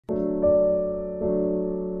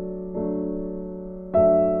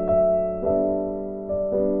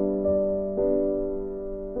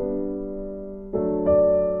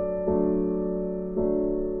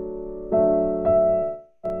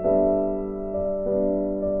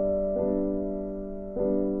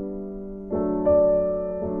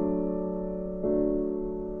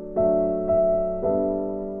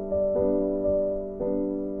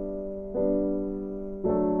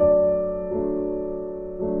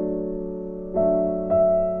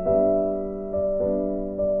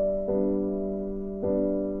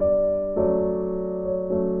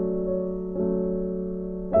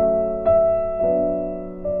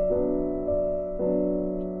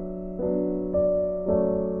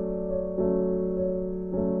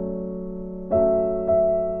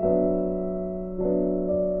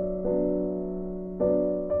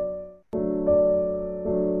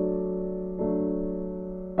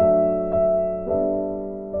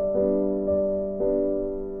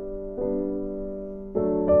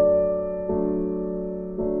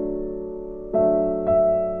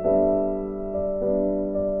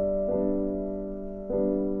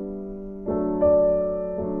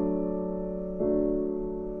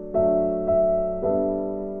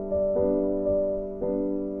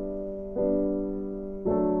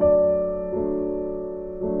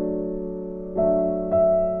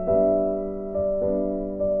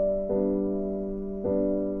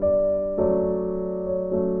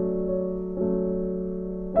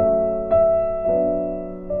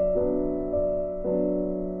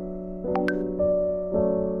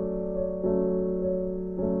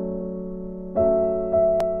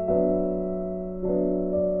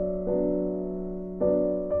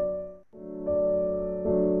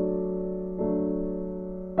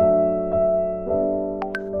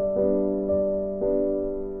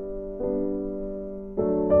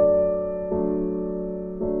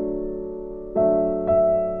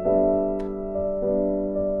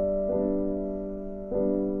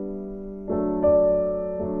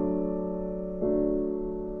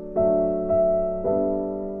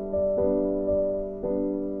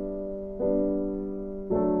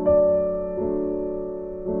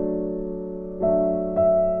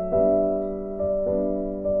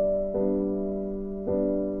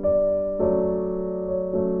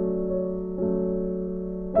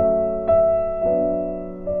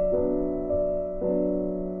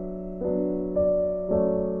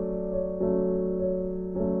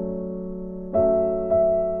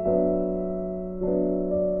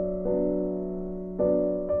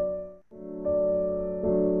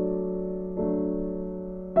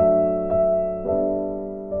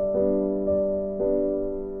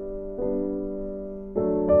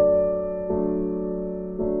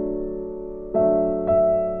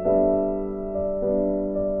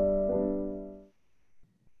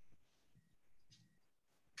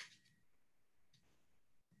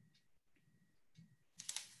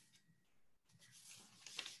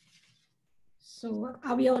So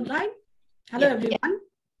are we online? Hello, everyone.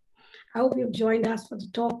 I hope you've joined us for the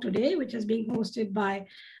talk today, which is being hosted by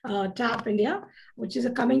TAP India, which is a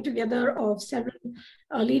coming together of several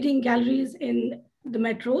leading galleries in the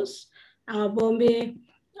metros, Bombay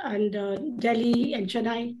and Delhi and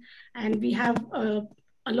Chennai. And we have a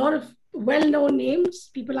lot of well-known names,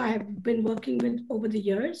 people I have been working with over the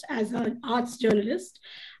years as an arts journalist.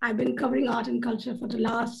 I've been covering art and culture for the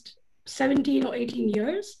last 17 or 18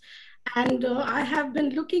 years. And I have been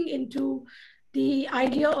looking into the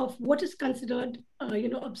idea of what is considered,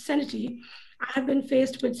 obscenity. I have been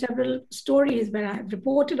faced with several stories where I have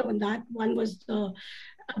reported on that. One was the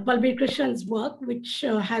Balbir Krishan's work, which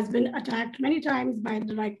has been attacked many times by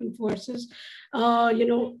the right-wing forces.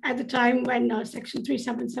 At the time when Section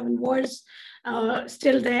 377 was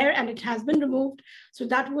still there and it has been removed. So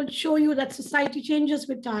that would show you that society changes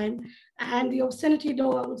with time, and the obscenity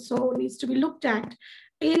law also needs to be looked at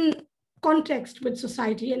in context with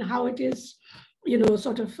society and how it is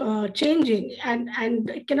changing, and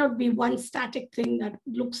it cannot be one static thing that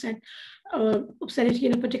looks at obscenity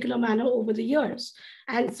in a particular manner over the years.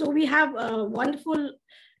 And so we have wonderful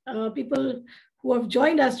people who have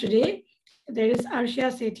joined us today. There is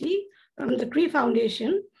Arshiya Sethi from the Kri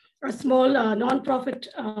Foundation, a small non-profit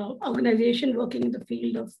organization working in the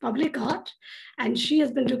field of public art, and she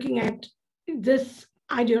has been looking at this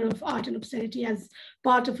idea of art and obscenity as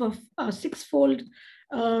part of a six-fold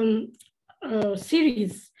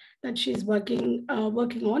series that she's working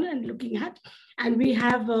on and looking at. And we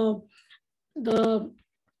have the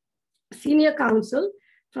senior counsel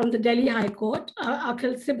from the Delhi High Court,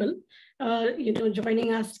 Akhil Sibal,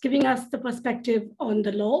 joining us, giving us the perspective on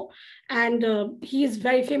the law. And he is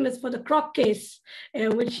very famous for the Croc case,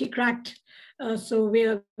 which he cracked. So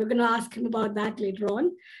we're going to ask him about that later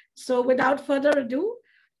on. So without further ado,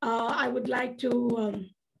 I would like to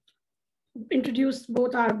introduce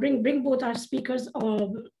bring both our speakers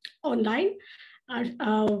online.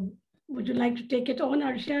 Would you like to take it on,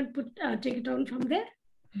 Arshiya, and take it on from there?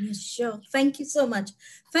 Yes, sure. Thank you so much.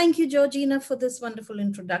 Thank you, Georgina, for this wonderful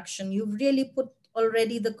introduction. You've really put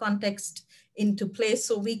already the context into place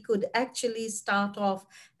so we could actually start off.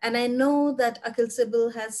 And I know that Akhil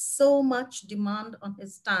Sibal has so much demand on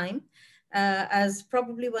his time as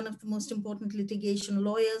probably one of the most important litigation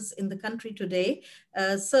lawyers in the country today,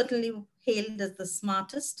 certainly hailed as the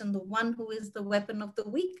smartest and the one who is the weapon of the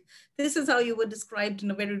week. This is how you were described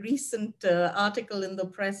in a very recent article in the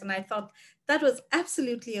press. And I thought that was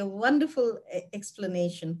absolutely a wonderful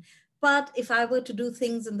explanation. But if I were to do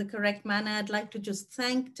things in the correct manner, I'd like to just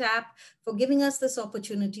thank TAP for giving us this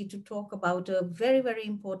opportunity to talk about a very, very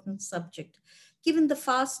important subject. Given the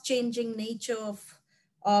fast changing nature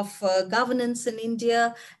of governance in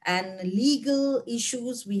India and legal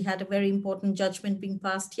issues. We had a very important judgment being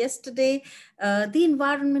passed yesterday. The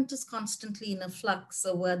environment is constantly in a flux,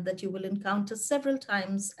 a word that you will encounter several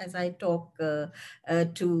times as I talk to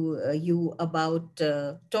you,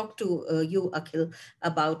 Akhil,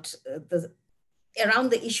 about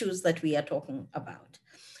around the issues that we are talking about.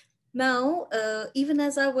 Now, even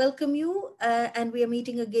as I welcome you, and we are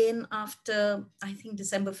meeting again after, I think,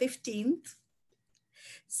 December 15th,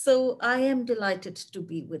 so I am delighted to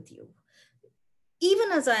be with you.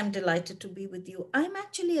 Even as I am delighted to be with you, I'm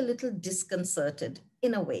actually a little disconcerted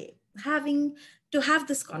in a way, having to have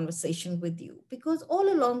this conversation with you, because all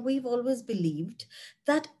along we've always believed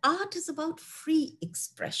that art is about free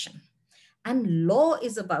expression and law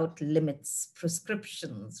is about limits,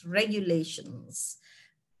 prescriptions, regulations,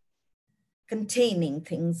 containing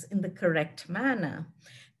things in the correct manner.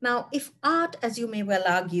 Now, if art, as you may well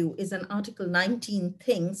argue, is an Article 19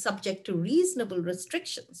 thing subject to reasonable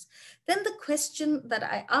restrictions, then the question that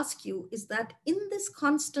I ask you is that in this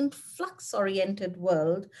constant flux-oriented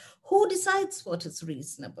world, who decides what is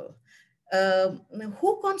reasonable?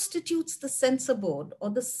 Who constitutes the censor board or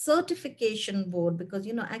the certification board? Because,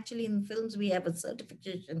 actually in films, we have a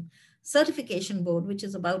certification board, which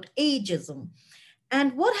is about ageism.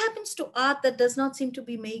 And what happens to art that does not seem to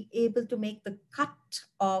be able to make the cut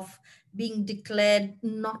of being declared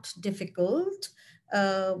not difficult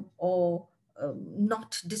or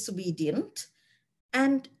not disobedient?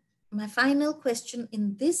 And my final question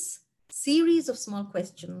in this series of small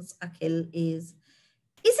questions, Akhil, is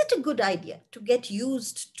it a good idea to get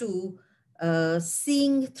used to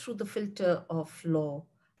seeing through the filter of law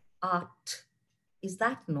art? Is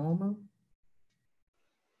that normal?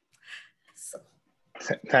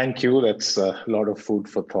 Thank you. That's a lot of food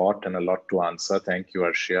for thought and a lot to answer. Thank you,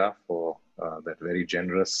 Arshiya, for that very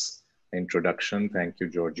generous introduction. Thank you,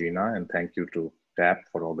 Georgina, and thank you to TAP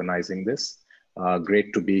for organizing this.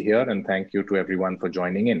 Great to be here, and thank you to everyone for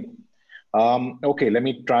joining in. Okay, let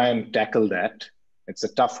me try and tackle that. It's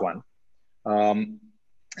a tough one.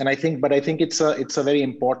 And I think it's a very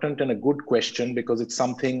important and a good question, because it's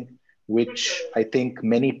something which I think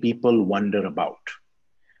many people wonder about.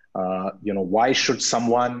 Why should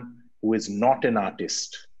someone who is not an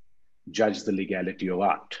artist judge the legality of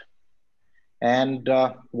art? And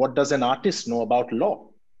what does an artist know about law?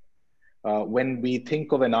 When we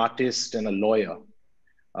think of an artist and a lawyer,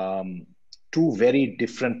 two very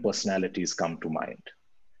different personalities come to mind.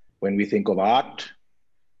 When we think of art,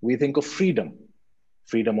 we think of freedom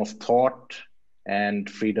of thought and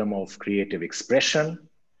freedom of creative expression.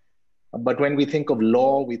 But when we think of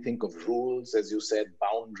law, we think of rules, as you said,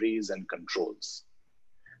 boundaries and controls.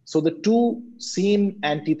 So the two seem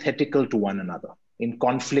antithetical to one another, in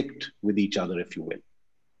conflict with each other, if you will.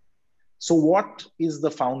 So what is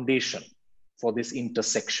the foundation for this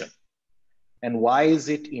intersection? And why is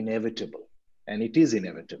it inevitable? And it is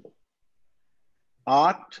inevitable.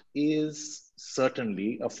 Art is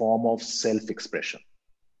certainly a form of self-expression,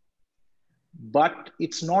 but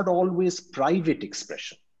it's not always private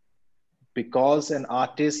expression, because an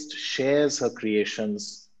artist shares her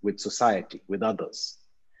creations with society, with others.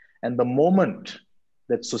 And the moment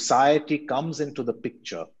that society comes into the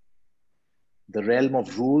picture, the realm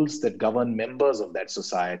of rules that govern members of that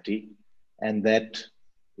society and that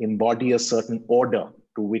embody a certain order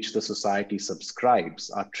to which the society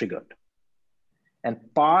subscribes are triggered. And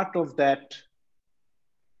part of that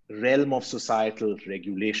realm of societal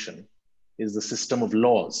regulation is the system of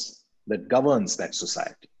laws that governs that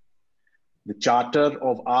society. The charter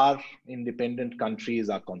of our independent country is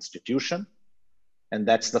our constitution, and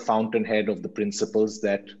that's the fountainhead of the principles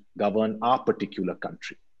that govern our particular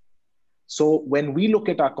country. So when we look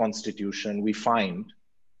at our constitution, we find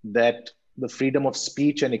that the freedom of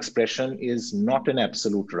speech and expression is not an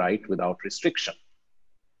absolute right without restriction.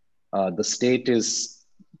 The state is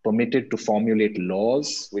permitted to formulate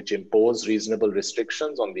laws which impose reasonable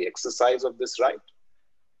restrictions on the exercise of this right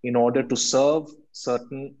in order to serve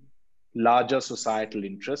certain larger societal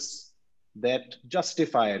interests that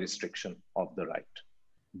justify a restriction of the right.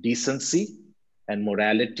 Decency and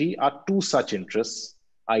morality are two such interests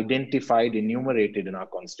identified, enumerated in our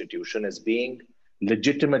constitution as being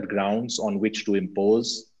legitimate grounds on which to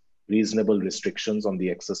impose reasonable restrictions on the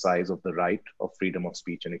exercise of the right of freedom of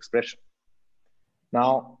speech and expression.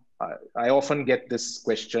 Now, I often get this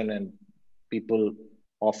question, and people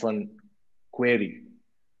often query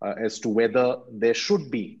as to whether there should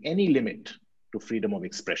be any limit to freedom of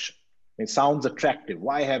expression. It sounds attractive.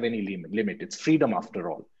 Why have any limit? It's freedom after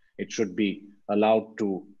all. It should be allowed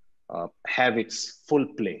to have its full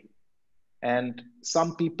play. And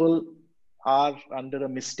some people are under a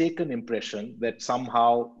mistaken impression that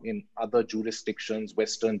somehow in other jurisdictions,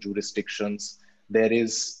 Western jurisdictions, there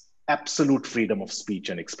is absolute freedom of speech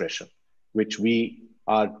and expression, which we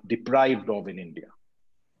are deprived of in India.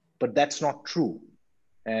 But that's not true.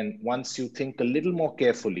 And once you think a little more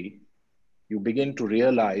carefully, you begin to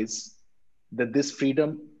realize that this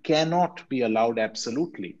freedom cannot be allowed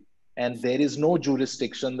absolutely. And there is no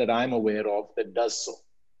jurisdiction that I'm aware of that does so.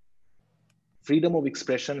 Freedom of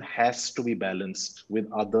expression has to be balanced with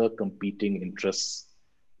other competing interests,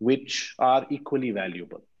 which are equally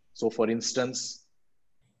valuable. So for instance,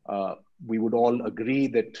 we would all agree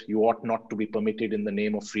that you ought not to be permitted in the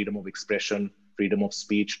name of freedom of expression, freedom of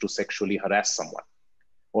speech, to sexually harass someone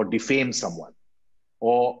or defame someone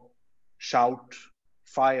or shout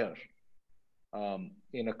fire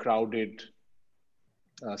in a crowded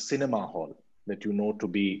cinema hall that you know to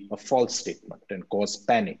be a false statement and cause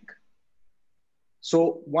panic.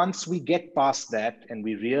 So once we get past that and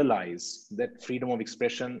we realize that freedom of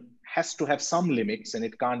expression has to have some limits and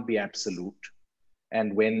it can't be absolute,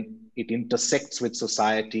 and when it intersects with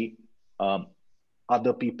society,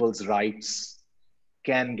 other people's rights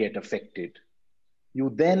can get affected,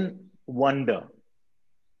 you then wonder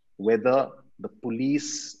whether the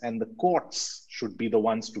police and the courts should be the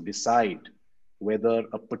ones to decide whether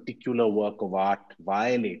a particular work of art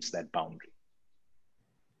violates that boundary.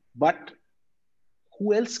 But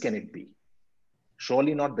who else can it be?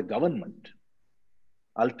 Surely not the government.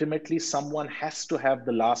 Ultimately, someone has to have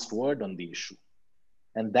the last word on the issue,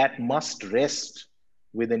 and that must rest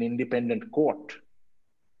with an independent court.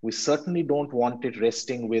 We certainly don't want it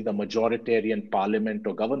resting with a majoritarian parliament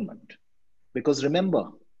or government. Because remember,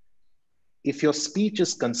 if your speech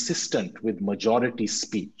is consistent with majority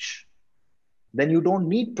speech, then you don't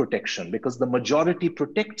need protection because the majority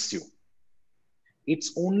protects you.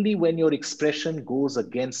 It's only when your expression goes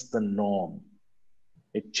against the norm,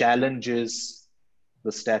 it challenges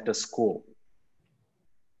the status quo,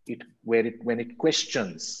 when it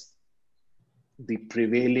questions the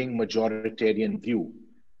prevailing majoritarian view,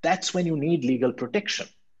 that's when you need legal protection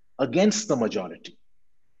against the majority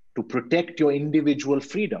to protect your individual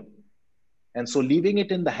freedom. And so leaving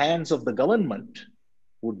it in the hands of the government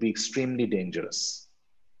would be extremely dangerous.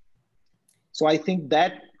 So I think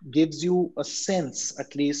that gives you a sense,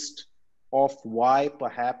 at least, of why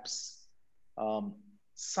perhaps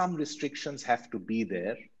some restrictions have to be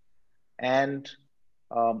there, and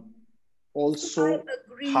also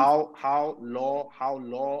how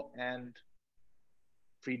law and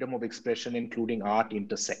freedom of expression, including art,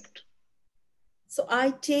 intersect. So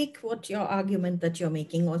I take what your argument that you're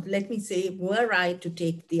making, or let me say, were I to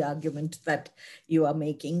take the argument that you are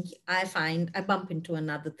making, I find I bump into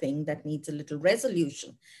another thing that needs a little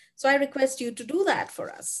resolution. So I request you to do that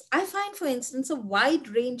for us. I find, for instance, a wide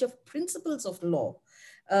range of principles of law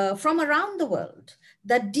from around the world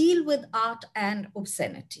that deal with art and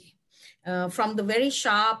obscenity. From the very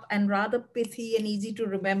sharp and rather pithy and easy to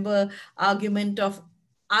remember argument of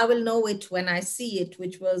I will know it when I see it,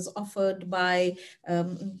 which was offered by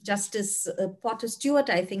Justice Potter Stewart,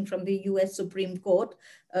 I think, from the US Supreme Court,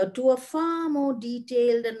 to a far more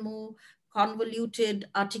detailed and more convoluted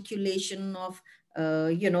articulation of,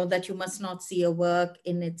 that you must not see a work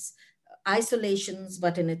in its isolations,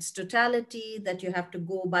 but in its totality, that you have to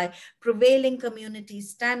go by prevailing community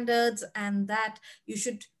standards, and that you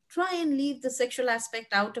should try and leave the sexual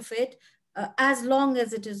aspect out of it, as long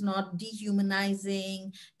as it is not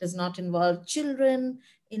dehumanizing, does not involve children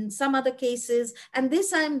in some other cases. And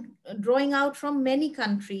this I'm drawing out from many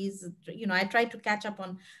countries. I try to catch up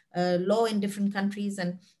on law in different countries,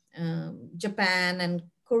 and Japan and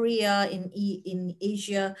Korea in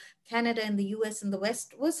Asia, Canada and the US in the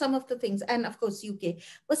West were some of the things, and of course UK,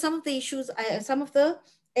 were some of the issues, some of the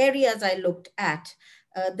areas I looked at.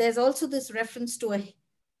 There's also this reference to a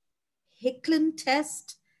Hicklin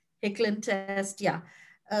test, yeah.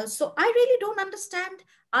 So I really don't understand,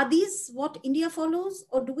 are these what India follows,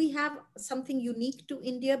 or do we have something unique to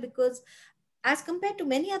India? Because as compared to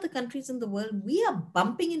many other countries in the world, we are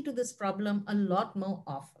bumping into this problem a lot more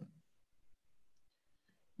often.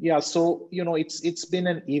 Yeah, so, it's been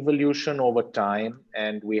an evolution over time,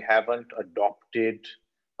 and we haven't adopted,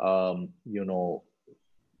 the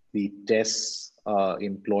tests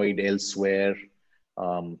employed elsewhere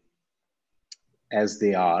as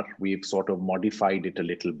they are. We've sort of modified it a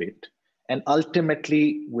little bit. And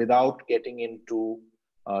ultimately, without getting into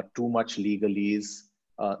too much legalese,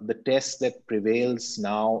 the test that prevails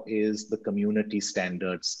now is the community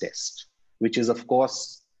standards test, which is, of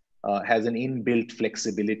course, has an inbuilt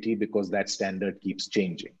flexibility because that standard keeps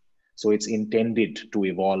changing. So it's intended to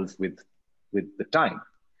evolve with the time.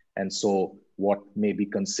 And so what may be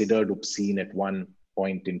considered obscene at one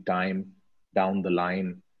point in time down the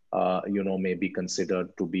line, may be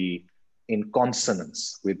considered to be in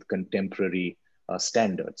consonance with contemporary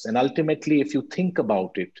standards. And ultimately, if you think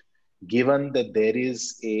about it, given that there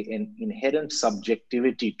is an inherent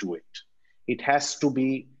subjectivity to it,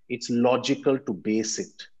 it's logical to base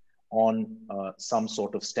it on some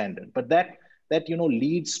sort of standard. But that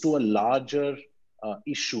leads to a larger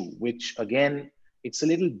issue, which again, it's a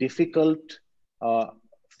little difficult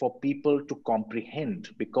for people to comprehend,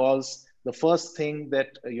 because the first thing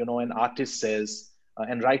that an artist says,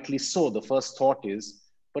 and rightly so, the first thought is,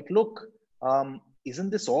 but look,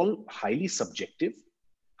 isn't this all highly subjective?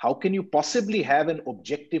 How can you possibly have an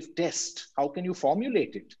objective test? How can you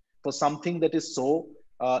formulate it for something that is so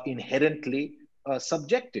inherently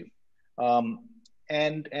subjective? And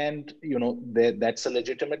that's a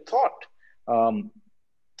legitimate thought.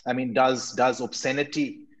 I mean, does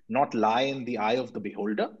obscenity not lie in the eye of the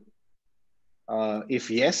beholder?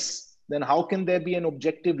 If yes, then how can there be an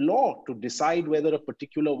objective law to decide whether a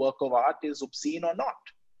particular work of art is obscene or not?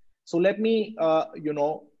 So let me,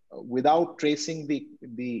 without tracing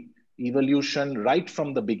the evolution right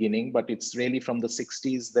from the beginning, but it's really from the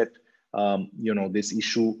 60s that, this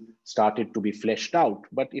issue started to be fleshed out.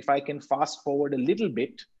 But if I can fast forward a little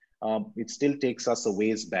bit, it still takes us a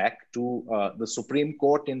ways back to the Supreme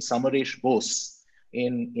Court in Samaresh Bose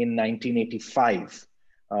in 1985.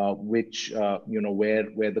 Which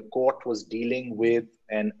where the court was dealing with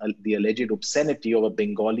the alleged obscenity of a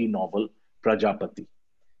Bengali novel, Prajapati,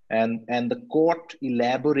 and the court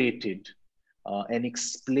elaborated and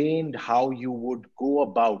explained how you would go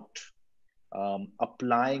about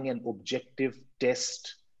applying an objective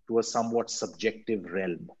test to a somewhat subjective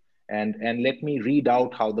realm. And let me read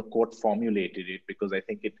out how the court formulated it, because I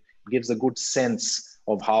think it gives a good sense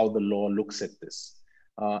of how the law looks at this.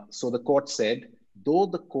 So the court said, though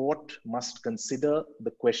the court must consider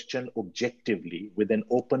the question objectively with an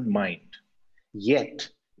open mind, yet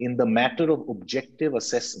In the matter of objective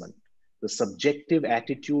assessment, the subjective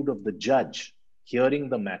attitude of the judge hearing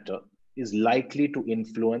the matter is likely to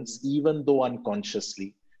influence, even though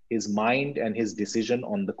unconsciously, his mind and his decision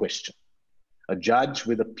on the question. A judge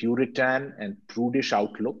with a Puritan and prudish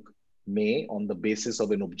outlook may, on the basis of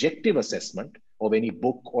an objective assessment of any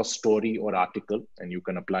book or story or article, and you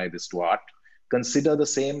can apply this to art, consider the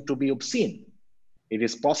same to be obscene. It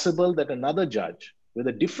is possible that another judge with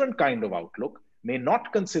a different kind of outlook may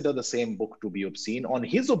not consider the same book to be obscene on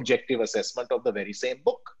his objective assessment of the very same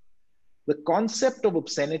book. The concept of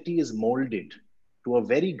obscenity is molded to a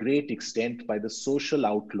very great extent by the social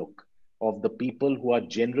outlook of the people who are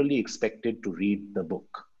generally expected to read the book.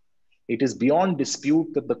 It is beyond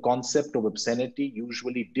dispute that the concept of obscenity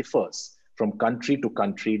usually differs from country to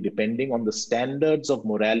country depending on the standards of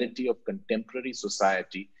morality of contemporary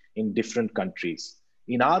society in different countries.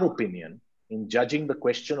 In our opinion, in judging the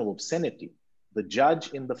question of obscenity, the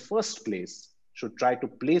judge in the first place should try to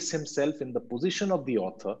place himself in the position of the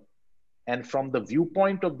author, and from the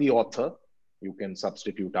viewpoint of the author, you can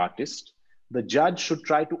substitute artist, the judge should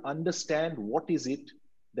try to understand what is it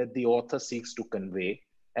that the author seeks to convey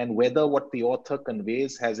and whether what the author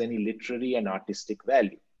conveys has any literary and artistic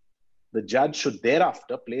value. The judge should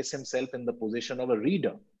thereafter place himself in the position of a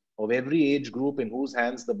reader of every age group in whose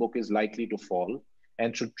hands the book is likely to fall,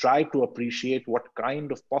 and should try to appreciate what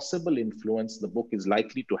kind of possible influence the book is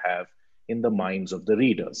likely to have in the minds of the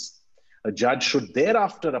readers. A judge should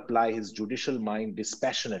thereafter apply his judicial mind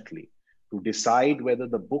dispassionately to decide whether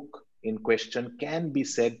the book in question can be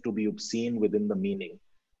said to be obscene within the meaning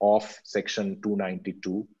of Section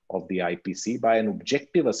 292 of the IPC by an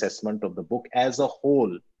objective assessment of the book as a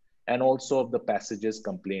whole, and also of the passages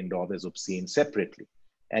complained of as obscene separately.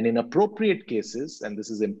 And in appropriate cases, and this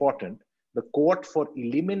is important, the court, for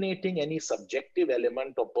eliminating any subjective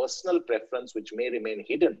element or personal preference which may remain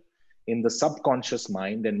hidden in the subconscious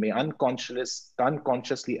mind and may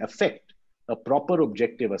unconsciously affect a proper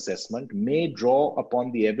objective assessment, may draw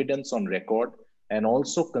upon the evidence on record and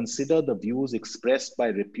also consider the views expressed by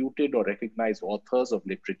reputed or recognized authors of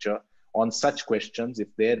literature on such questions, if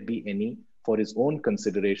there be any, for his own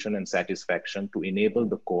consideration and satisfaction, to enable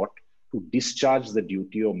the court to discharge the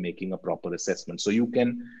duty of making a proper assessment. So you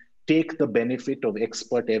can take the benefit of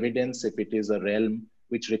expert evidence if it is a realm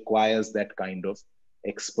which requires that kind of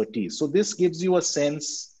expertise. So this gives you a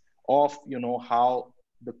sense of, how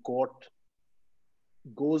the court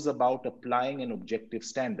goes about applying an objective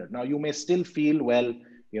standard. Now, you may still feel, well,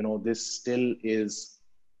 this still is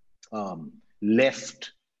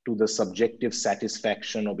left to the subjective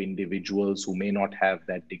satisfaction of individuals who may not have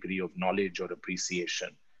that degree of knowledge or appreciation.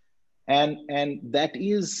 And that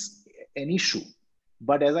is an issue.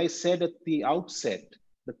 But as I said at the outset,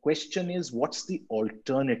 the question is, what's the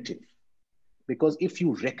alternative? Because if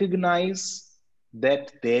you recognize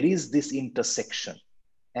that there is this intersection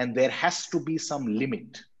and there has to be some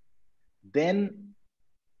limit, then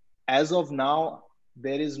as of now,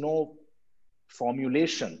 there is no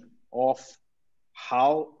formulation of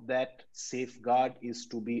how that safeguard is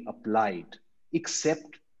to be applied,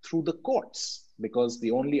 except through the courts, because the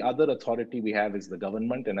only other authority we have is the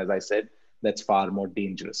government. And as I said, that's far more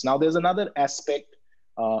dangerous. Now, there's another aspect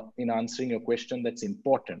in answering your question that's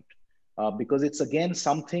important, because it's again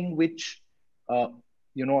something which, a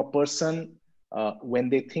person, when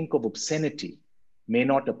they think of obscenity, may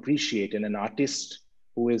not appreciate. And an artist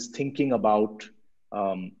who is thinking about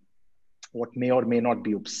what may or may not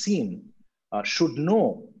be obscene should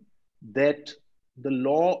know that the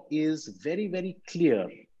law is very, very clear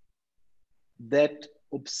that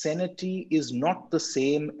obscenity is not the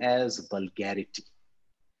same as vulgarity.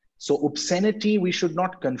 So obscenity, we should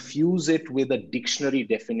not confuse it with a dictionary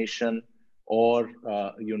definition or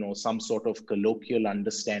some sort of colloquial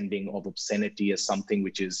understanding of obscenity as something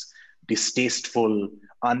which is distasteful,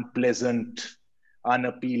 unpleasant,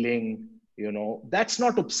 unappealing. That's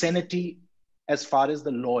not obscenity as far as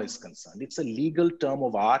the law is concerned. It's a legal term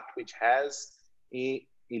of art which has a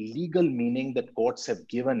legal meaning that courts have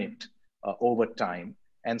given it over time.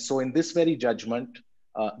 And so in this very judgment,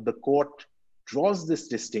 the court draws this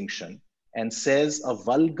distinction and says a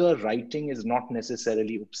vulgar writing is not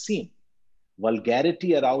necessarily obscene.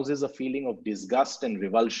 Vulgarity arouses a feeling of disgust and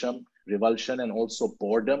revulsion and also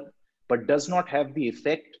boredom, but does not have the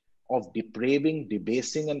effect of depraving,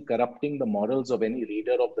 debasing, and corrupting the morals of any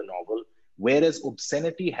reader of the novel, whereas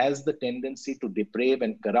obscenity has the tendency to deprave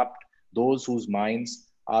and corrupt those whose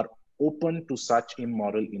minds are open to such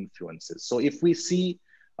immoral influences. So if we see,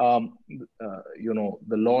 the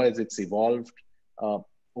law as it's evolved,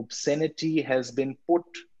 obscenity has been put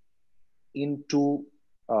into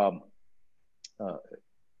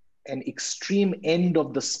an extreme end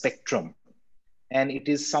of the spectrum, and it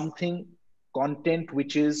is something, content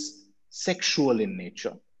which is sexual in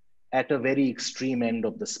nature at a very extreme end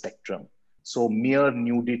of the spectrum. So mere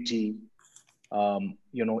nudity,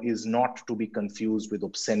 is not to be confused with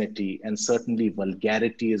obscenity, and certainly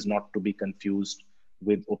vulgarity is not to be confused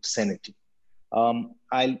with obscenity.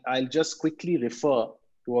 I'll just quickly refer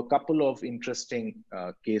to a couple of interesting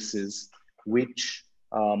cases which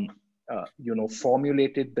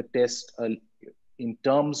formulated the test in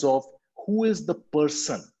terms of who is the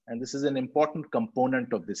person, and this is an important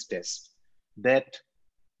component of this test that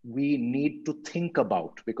we need to think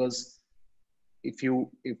about, because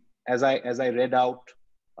as I read out,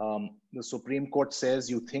 the Supreme Court says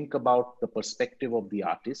you think about the perspective of the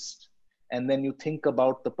artist, and then you think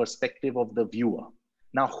about the perspective of the viewer.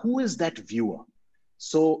 Now, who is that viewer?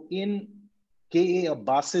 So in K.A.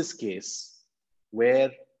 Abbas's case,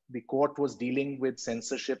 where the court was dealing with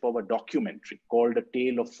censorship of a documentary called A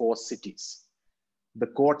Tale of Four Cities, the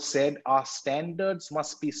court said our standards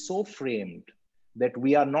must be so framed that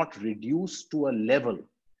we are not reduced to a level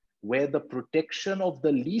where the protection of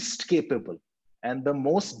the least capable and the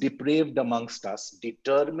most depraved amongst us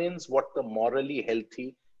determines what the morally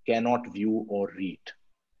healthy cannot view or read.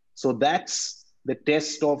 So that's the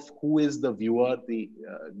test of who is the viewer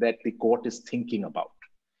that the court is thinking about.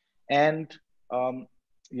 And I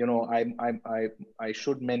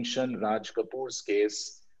should mention Raj Kapoor's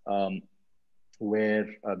case, where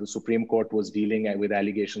the Supreme Court was dealing with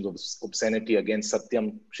allegations of obscenity against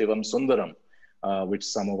Satyam Shivam Sundaram, which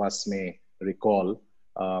some of us may recall,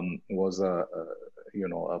 was a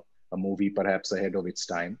movie perhaps ahead of its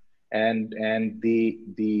time, and the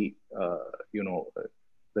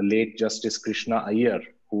late Justice Krishna Iyer,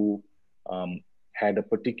 who had a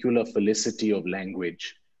particular felicity of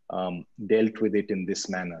language, dealt with it in this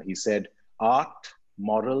manner. He said, art,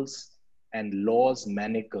 morals, and law's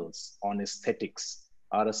manacles on aesthetics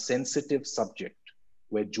are a sensitive subject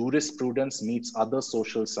where jurisprudence meets other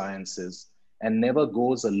social sciences and never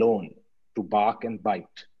goes alone to bark and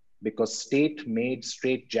bite, because state-made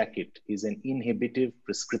straitjacket is an inhibitive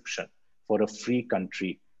prescription for a free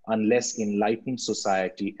country unless enlightened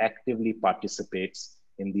society actively participates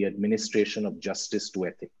in the administration of justice to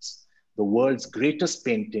ethics. The world's greatest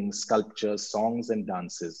paintings, sculptures, songs, and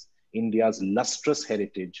dances, India's lustrous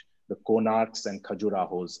heritage, the Konarks and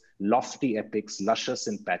Khajurahos, lofty epics, luscious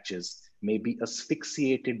in patches, may be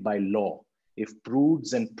asphyxiated by law if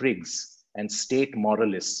prudes and prigs and state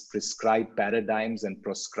moralists prescribe paradigms and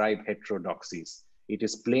proscribe heterodoxies. It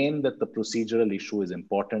is plain that the procedural issue is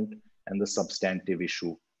important and the substantive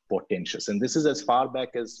issue portentous. And this is as far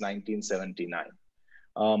back as 1979.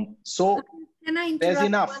 So Can I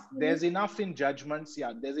there's enough in judgments.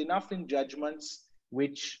 Yeah, there's enough in judgments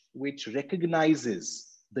which recognizes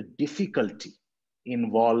the difficulty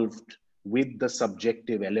involved with the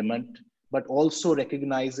subjective element, but also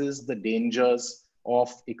recognizes the dangers of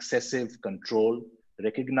excessive control,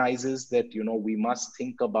 recognizes that we must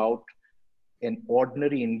think about an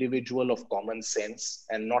ordinary individual of common sense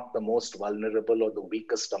and not the most vulnerable or the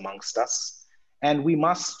weakest amongst us. And we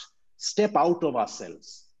must step out of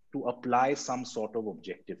ourselves to apply some sort of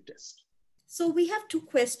objective test. So we have two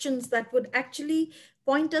questions that would actually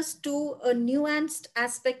point us to a nuanced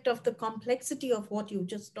aspect of the complexity of what you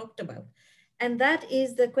just talked about. And that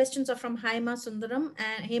is, the questions are from Hema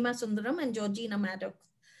Sundaram and Georgina Maddox.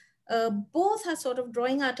 Both are sort of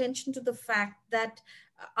drawing our attention to the fact that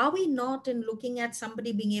are we not, in looking at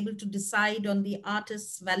somebody being able to decide on the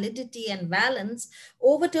artist's validity and valence,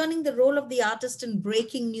 overturning the role of the artist in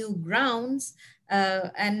breaking new grounds?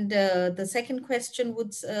 The second question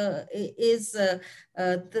is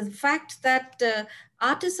the fact that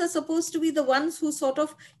artists are supposed to be the ones who sort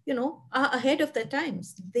of, are ahead of their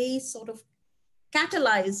times. They sort of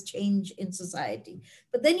catalyze change in society.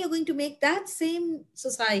 But then you're going to make that same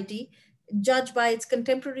society judge by its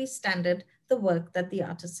contemporary standard the work that the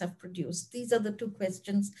artists have produced. These are the two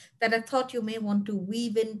questions that I thought you may want to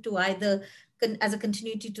weave into, either as a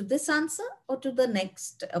continuity to this answer or to the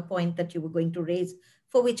next point that you were going to raise,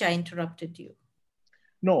 for which I interrupted you.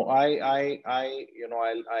 No, I'll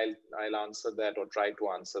answer that, or try to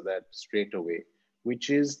answer that straight away, which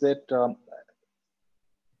is that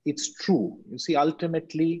it's true. You see,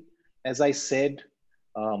 ultimately, as I said,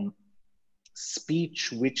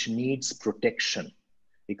 speech which needs protection,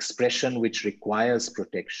 expression which requires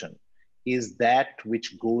protection, is that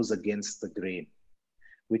which goes against the grain,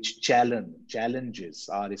 which challenges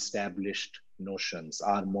our established notions,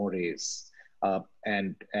 our mores,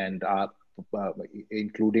 and our,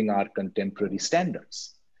 including our contemporary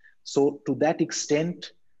standards. So to that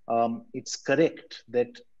extent, it's correct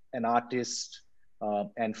that an artist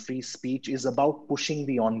and free speech is about pushing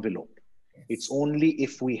the envelope. It's only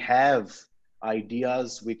if we have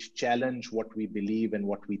ideas which challenge what we believe and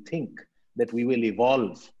what we think that we will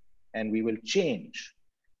evolve and we will change.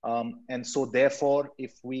 And so therefore,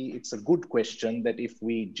 it's a good question that if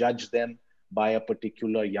we judge them by a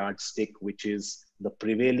particular yardstick, which is the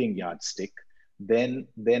prevailing yardstick, then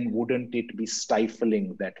wouldn't it be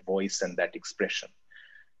stifling that voice and that expression?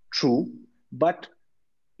 True, but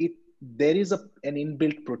there is an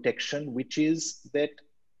inbuilt protection, which is that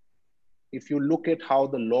if you look at how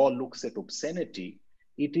the law looks at obscenity,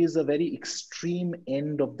 it is a very extreme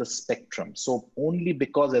end of the spectrum. So only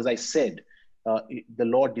because, as I said, the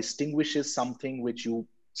law distinguishes something which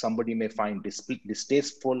somebody may find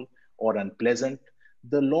distasteful or unpleasant,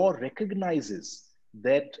 the law recognizes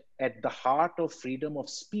that at the heart of freedom of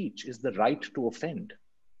speech is the right to offend.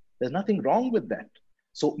 There's nothing wrong with that.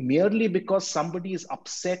 So merely because somebody is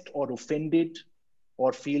upset or offended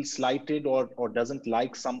or feels slighted or doesn't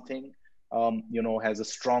like something, has a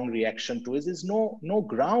strong reaction to it, there's no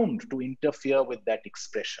ground to interfere with that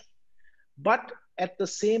expression. But at the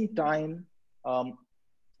same time,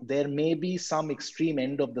 there may be some extreme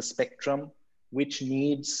end of the spectrum which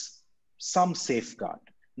needs some safeguard.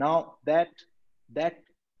 Now that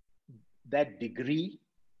degree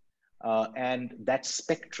and that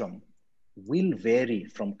spectrum will vary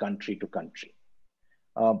from country to country.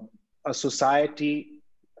 A society,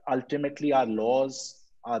 ultimately our laws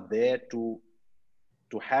are there to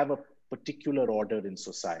have a particular order in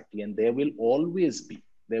society, and there will always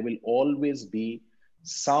be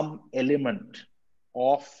some element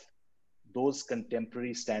of those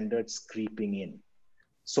contemporary standards creeping in.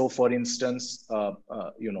 So for instance,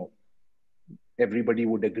 everybody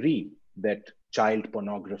would agree that child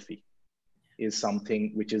pornography is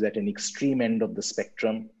something which is at an extreme end of the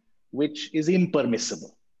spectrum, which is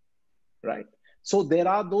impermissible, right? So there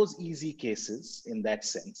are those easy cases in that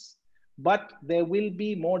sense, but there will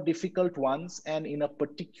be more difficult ones. And in a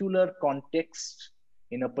particular context,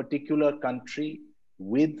 in a particular country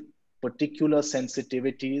with particular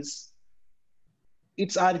sensitivities,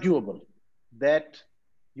 it's arguable that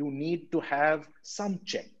you need to have some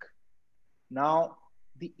check. Now,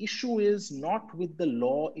 the issue is not with the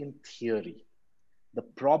law in theory. The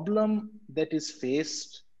problem that is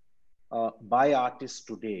faced by artists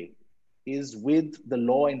today is with the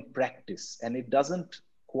law in practice, and it doesn't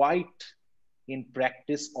quite in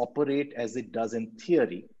practice operate as it does in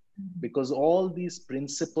theory, because all these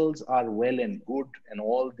principles are well and good and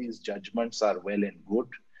all these judgments are well and good,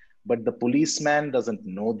 but the policeman doesn't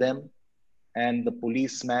know them, and the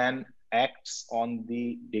policeman acts on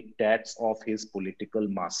the diktats of his political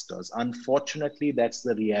masters. Unfortunately, that's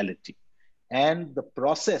the reality. And the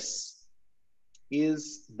process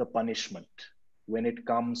is the punishment when it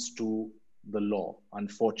comes to the law,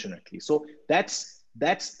 unfortunately. So that's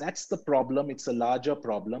the problem. It's a larger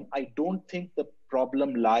problem. I don't think the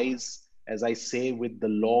problem lies, as I say, with the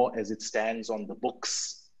law as it stands on the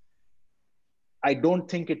books. I don't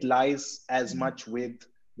think it lies as much with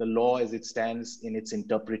the law as it stands in its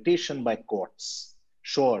interpretation by courts.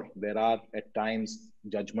 Sure, there are at times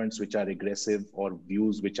judgments which are regressive or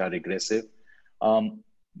views which are regressive.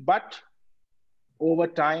 But over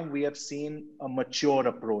time, we have seen a mature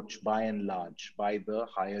approach by and large by the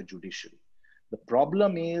higher judiciary. The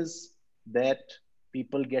problem is that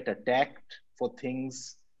people get attacked for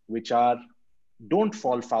things which don't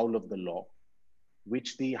fall foul of the law,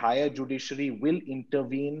 which the higher judiciary will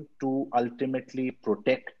intervene to ultimately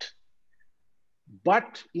protect.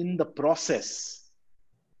 But in the process,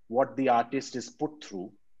 what the artist is put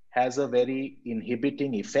through has a very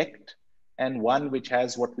inhibiting effect, and one which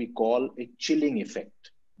has what we call a chilling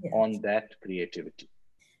effect on that creativity.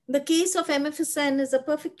 The case of MFSN is a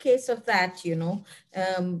perfect case of that,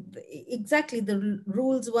 exactly. The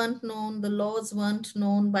rules weren't known, the laws weren't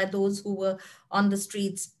known by those who were on the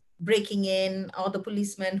streets breaking in, or the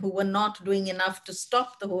policemen who were not doing enough to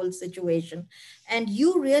stop the whole situation. And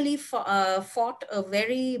you really fought a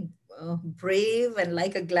very brave and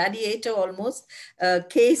like a gladiator almost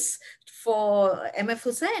case for MF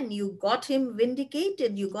Hussain. You got him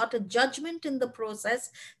vindicated. You got a judgment in the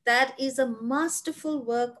process that is a masterful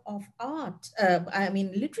work of art.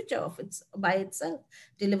 Literature by itself,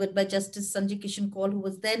 delivered by Justice Sanjay Kishan Kaul, who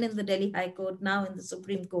was then in the Delhi High Court, now in the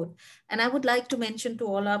Supreme Court. And I would like to mention to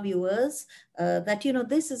all our viewers that,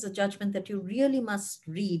 this is a judgment that you really must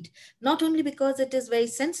read, not only because it is very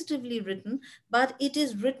sensitively written, but it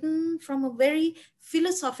is written from a very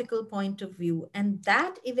philosophical point of view. And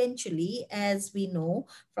that eventually, as we know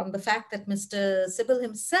from the fact that Mr. Sibal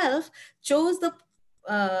himself chose the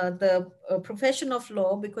the profession of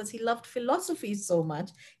law, because he loved philosophy so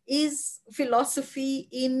much, is philosophy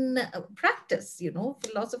in practice, you know,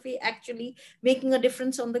 philosophy actually making a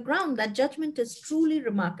difference on the ground. That judgment is truly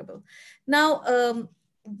remarkable. Now,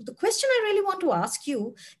 the question I really want to ask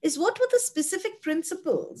you is, what were the specific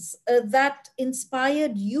principles that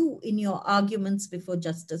inspired you in your arguments before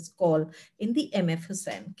Justice Kaul in the M.F.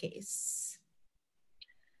 Hussain case?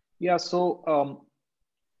 Yeah, so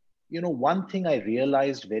one thing I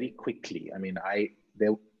realized very quickly, I mean,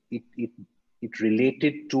 it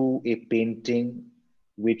related to a painting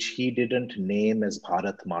which he didn't name as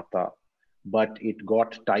Bharat Mata, but it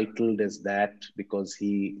got titled as that because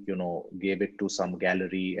he, gave it to some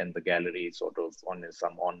gallery, and the gallery sort of on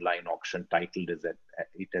some online auction titled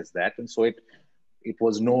it as that. And so it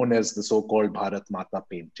was known as the so-called Bharat Mata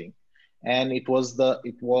painting. And it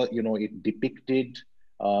depicted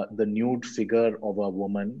the nude figure of a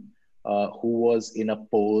woman who was in a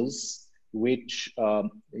pose which,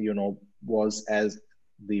 was as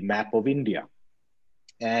the map of India.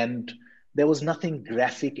 And there was nothing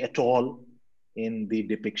graphic at all in the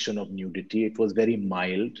depiction of nudity. It was very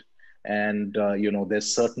mild. And,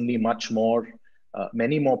 there's certainly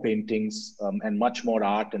many more paintings and much more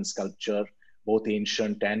art and sculpture, both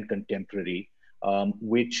ancient and contemporary,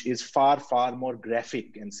 which is far, far more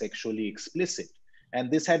graphic and sexually explicit. And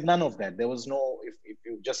this had none of that. There was no, if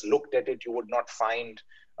you just looked at it, you would not find,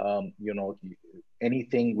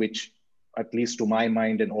 anything which, at least to my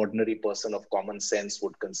mind, an ordinary person of common sense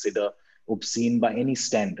would consider obscene by any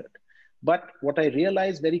standard. But what I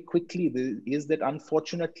realized very quickly is that,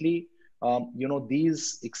 unfortunately,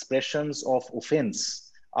 these expressions of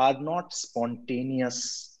offense are not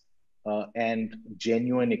spontaneous and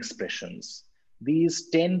genuine expressions. These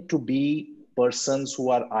tend to be persons who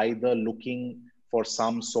are either looking for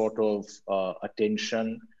some sort of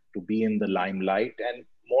attention, to be in the limelight, and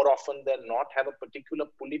more often than not have a particular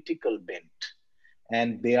political bent,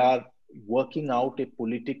 and they are working out a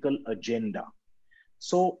political agenda.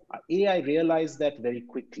 So I realized that very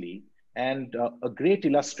quickly. And a great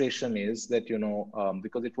illustration is that,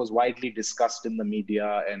 because it was widely discussed in the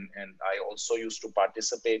media, and I also used to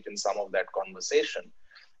participate in some of that conversation.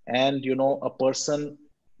 And, a person,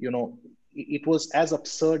 it was as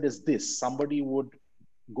absurd as this. Somebody would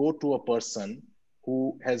go to a person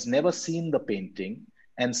who has never seen the painting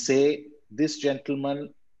and say, this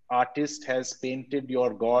gentleman artist has painted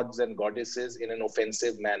your gods and goddesses in an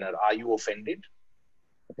offensive manner. Are you offended?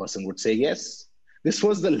 The person would say yes. This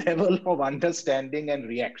was the level of understanding and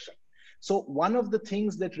reaction. So one of the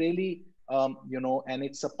things that really, and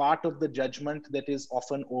it's a part of the judgment that is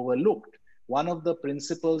often overlooked. One of the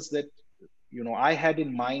principles that, I had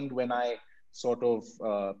in mind when I sort of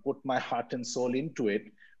put my heart and soul into it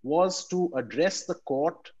was to address the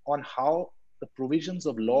court on how the provisions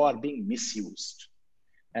of law are being misused,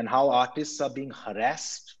 and how artists are being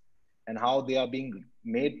harassed, and how they are being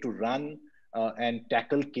made to run and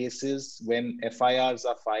tackle cases when FIRs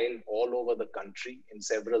are filed all over the country in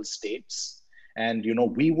several states. And,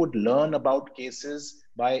 we would learn about cases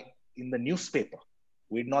in the newspaper.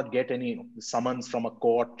 We'd not get any summons from a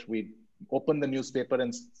court. We'd open the newspaper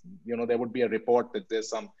and, there would be a report that there's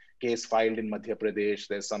some case filed in Madhya Pradesh,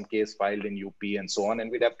 there's some case filed in UP, and so on.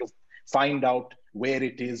 And we'd have to find out where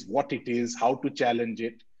it is, what it is, how to challenge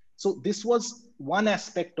it. So this was one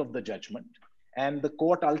aspect of the judgment. And the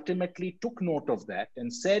court ultimately took note of that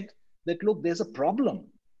and said that, look, there's a problem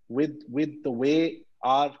with the way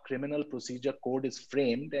our criminal procedure code is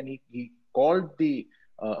framed. And he called the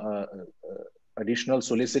additional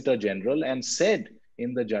solicitor general and said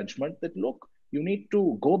in the judgment that, look, you need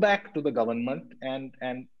to go back to the government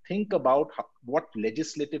and think about what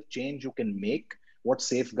legislative change you can make, what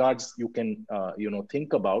safeguards you can,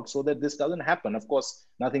 think about, so that this doesn't happen. Of course,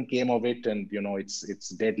 nothing came of it, and, it's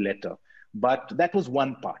dead letter. But that was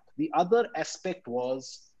one part. The other aspect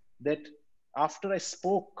was that after I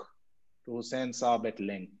spoke to Hussain Saab at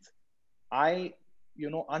length, I,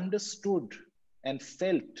 understood and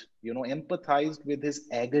felt, empathized with his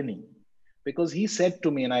agony. Because he said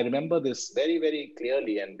to me, and I remember this very, very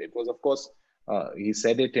clearly, and it was, of course, he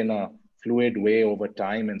said it in a fluid way over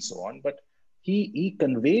time and so on, but he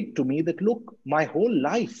conveyed to me that, look, my whole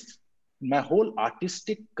life, my whole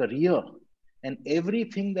artistic career, and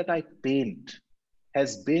everything that I paint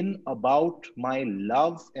has been about my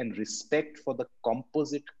love and respect for the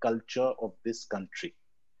composite culture of this country.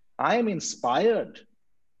 I am inspired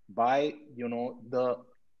by,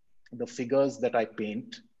 the figures that I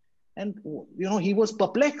paint. And, he was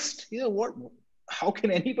perplexed. How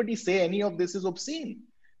can anybody say any of this is obscene?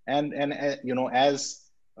 And as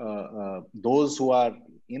those who are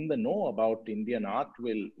in the know about Indian art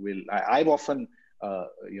I've often,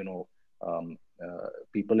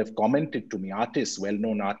 people have commented to me, artists,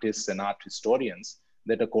 well-known artists and art historians,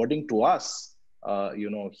 that according to us,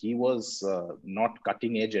 he was not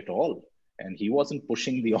cutting edge at all. And he wasn't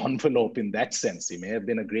pushing the envelope in that sense. He may have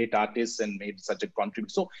been a great artist and made such a contribution.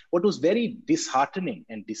 So what was very disheartening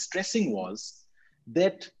and distressing was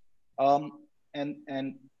that,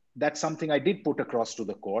 and that's something I did put across to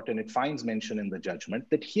the court, and it finds mention in the judgment,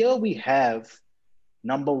 that here we have,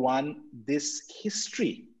 number one, this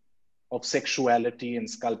history of sexuality in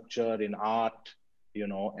sculpture, in art,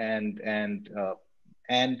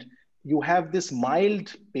 and you have this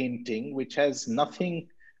mild painting which has nothing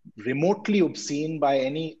remotely obscene by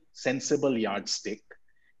any sensible yardstick,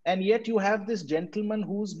 and yet you have this gentleman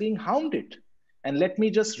who's being hounded. And let me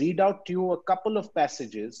just read out to you a couple of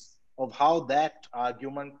passages of how that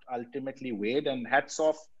argument ultimately weighed. And hats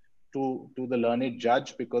off to the learned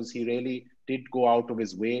judge, because he really did go out of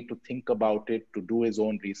his way to think about it, to do his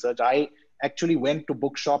own research. I actually went to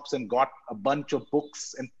bookshops and got a bunch of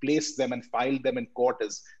books and placed them and filed them in court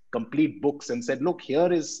as complete books and said, look,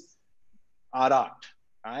 here is our art.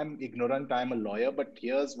 I'm ignorant, I'm a lawyer, but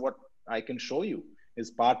here's what I can show you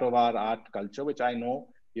is part of our art culture, which I know,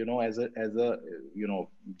 as a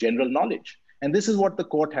general knowledge. And this is what the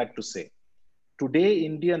court had to say. Today,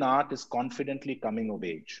 Indian art is confidently coming of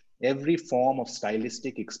age. Every form of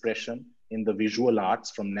stylistic expression in the visual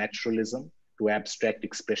arts, from naturalism to abstract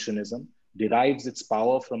expressionism, derives its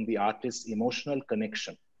power from the artist's emotional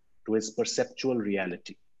connection to his perceptual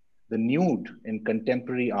reality. The nude in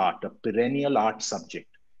contemporary art, a perennial art subject,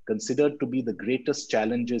 considered to be the greatest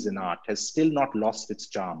challenges in art, has still not lost its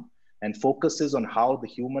charm and focuses on how the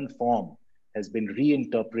human form has been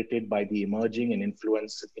reinterpreted by the emerging and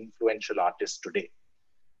influential artists today.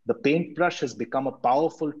 The paintbrush has become a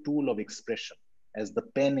powerful tool of expression, as the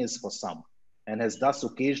pen is for some, and has thus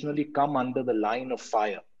occasionally come under the line of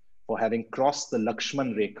fire for having crossed the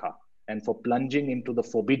Lakshman Rekha and for plunging into the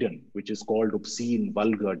forbidden, which is called obscene,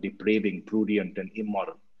 vulgar, depraving, prurient, and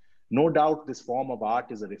immoral. No doubt this form of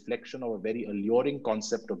art is a reflection of a very alluring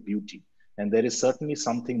concept of beauty, and there is certainly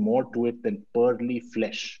something more to it than pearly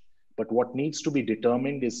flesh. But what needs to be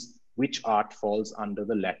determined is which art falls under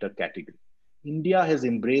the latter category. India has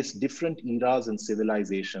embraced different eras and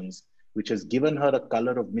civilizations, which has given her a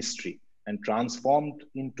color of mystery and transformed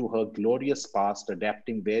into her glorious past,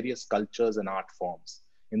 adapting various cultures and art forms.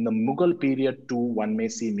 In the Mughal period too, one may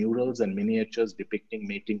see murals and miniatures depicting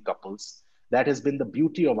mating couples. That has been the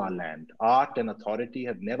beauty of our land. Art and authority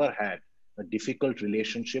have never had a difficult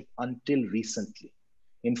relationship until recently.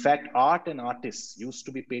 In fact, art and artists used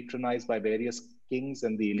to be patronized by various kings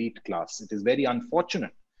and the elite class. It is very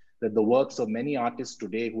unfortunate that the works of many artists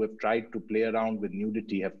today who have tried to play around with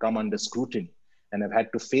nudity have come under scrutiny and have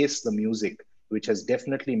had to face the music, which has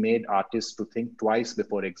definitely made artists to think twice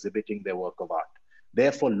before exhibiting their work of art.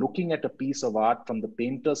 Therefore, looking at a piece of art from the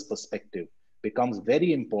painter's perspective becomes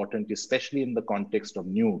very important, especially in the context of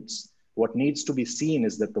nudes. What needs to be seen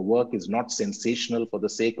is that the work is not sensational for the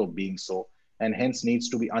sake of being so, and hence needs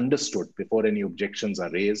to be understood before any objections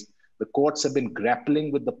are raised. The courts have been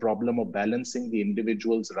grappling with the problem of balancing the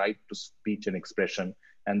individual's right to speech and expression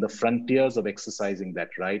and the frontiers of exercising that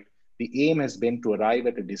right. The aim has been to arrive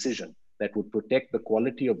at a decision that would protect the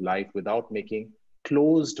quality of life without making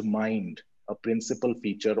closed mind a principal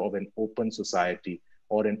feature of an open society,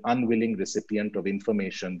 or an unwilling recipient of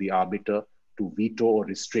information the arbiter to veto or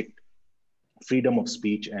restrict freedom of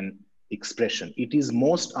speech and expression. It is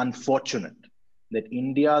most unfortunate that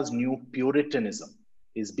India's new Puritanism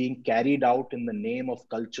is being carried out in the name of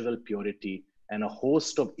cultural purity, and a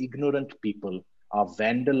host of ignorant people are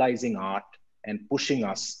vandalizing art and pushing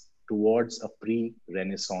us towards a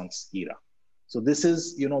pre-Renaissance era. So this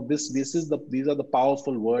is, these are the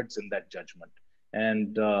powerful words in that judgment.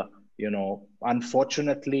 And,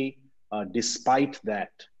 unfortunately, despite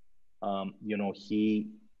that, Hussain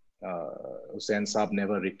Saab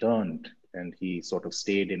never returned, and he sort of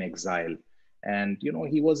stayed in exile. And,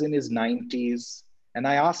 he was in his 90s. And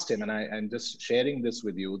I asked him, and I'm just sharing this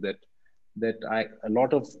with you, that a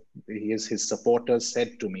lot of his supporters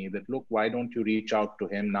said to me that, look, why don't you reach out to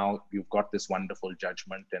him now? You've got this wonderful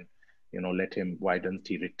judgment, and let him, why doesn't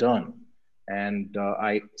he return? And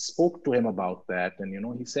I spoke to him about that. And,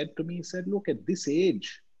 he said to me, he said, look, at this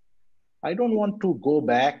age, I don't want to go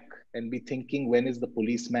back and be thinking, when is the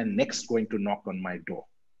policeman next going to knock on my door?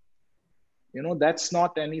 That's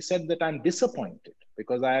not, and he said that I'm disappointed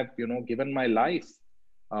because I have, given my life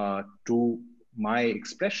to my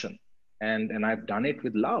expression, and I've done it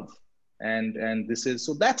with love. And this is,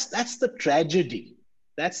 so that's the tragedy.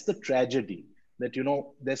 That's the tragedy, that,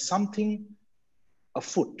 there's something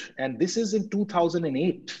afoot. And this is in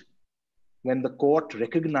 2008, when the court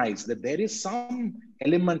recognized that there is some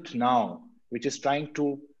element now which is trying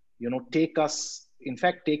to, take us, in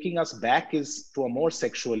fact, taking us back is to a more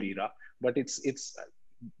sexual era, but it's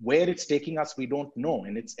where it's taking us, we don't know.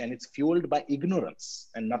 And it's fueled by ignorance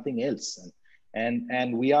and nothing else.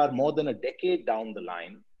 And we are more than a decade down the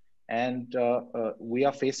line, and we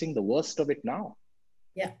are facing the worst of it now.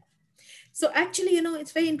 Yeah. So actually,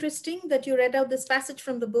 it's very interesting that you read out this passage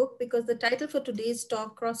from the book, because the title for today's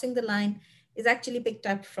talk, Crossing the Line, is actually picked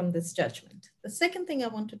up from this judgment. The second thing I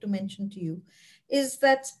wanted to mention to you is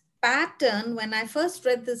that pattern. When I first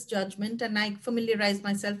read this judgment and I familiarized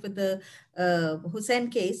myself with the Hussain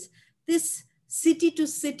case, this city to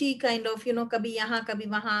city kind of, kabhi yahan, kabhi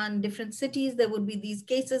wahan, in different cities, there would be these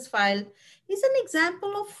cases filed, is an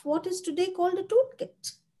example of what is today called a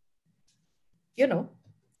toolkit.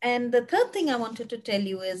 And the third thing I wanted to tell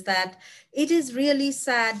you is that it is really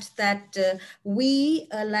sad that we,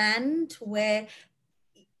 a land where,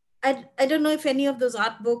 I don't know if any of those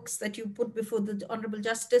art books that you put before the Honorable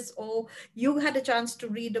Justice, or you had a chance to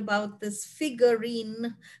read about this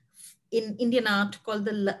figurine in Indian art called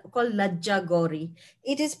Lajja Gauri.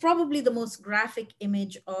 It is probably the most graphic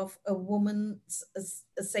image of a woman's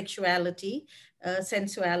sexuality,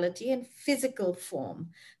 sensuality, and physical form.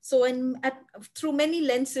 So through many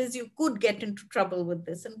lenses, you could get into trouble with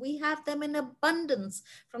this. And we have them in abundance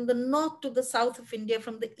from the north to the south of India,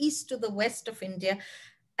 from the east to the west of India.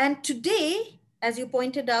 And today, as you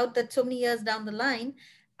pointed out, that so many years down the line,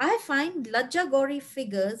 I find Lajja Gauri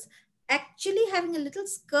figures actually having a little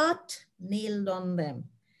skirt nailed on them.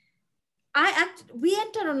 We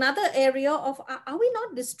enter another area of, are we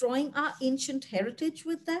not destroying our ancient heritage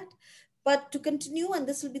with that? But to continue, and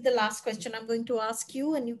this will be the last question I'm going to ask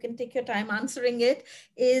you, and you can take your time answering it,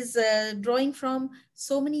 is drawing from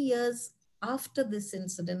so many years after this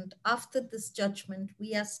incident, after this judgment,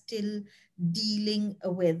 we are still dealing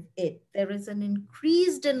with it. There is an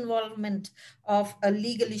increased involvement of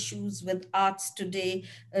legal issues with arts today.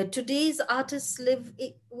 Today's artists live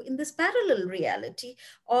in this parallel reality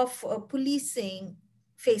of policing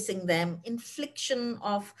facing them, infliction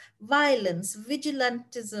of violence,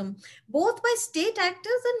 vigilantism, both by state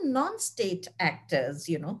actors and non-state actors,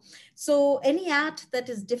 So any art that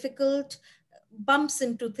is difficult bumps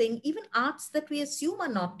into things, even arts that we assume are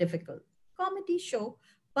not difficult. Comedy show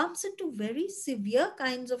bumps into very severe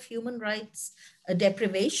kinds of human rights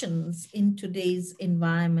deprivations in today's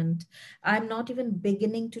environment. I'm not even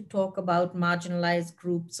beginning to talk about marginalized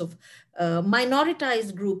groups of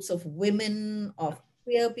minoritized groups of women, of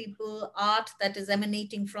queer people, art that is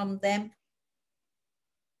emanating from them.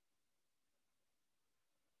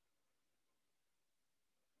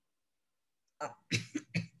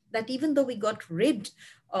 That even though we got rid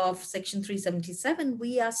of Section 377,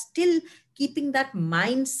 we are still keeping that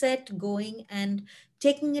mindset going and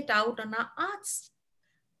taking it out on our arts.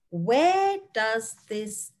 Where does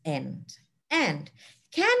this end? And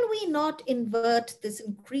can we not invert this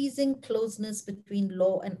increasing closeness between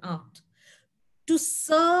law and art to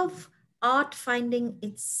serve art finding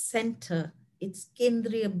its center, its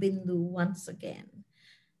Kendriya Bindu once again?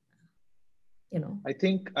 I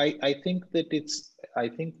think that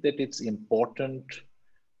it's important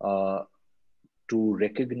to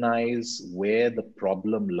recognize where the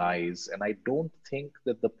problem lies, and I don't think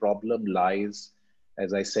that the problem lies,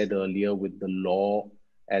 as I said earlier, with the law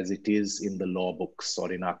as it is in the law books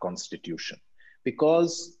or in our constitution,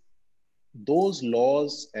 because those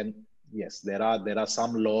laws, and yes, there are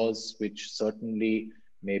some laws which certainly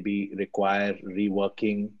maybe require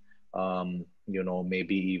reworking,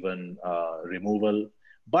 maybe even removal.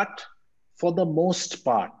 But for the most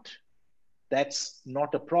part, that's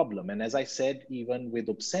not a problem. And as I said, even with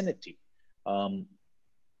obscenity,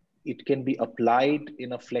 it can be applied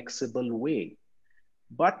in a flexible way.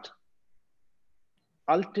 But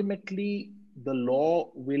ultimately, the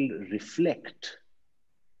law will reflect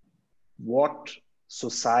what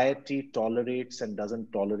society tolerates and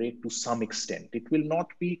doesn't tolerate to some extent. It will not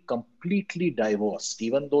be completely divorced,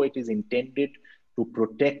 even though it is intended to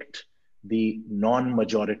protect the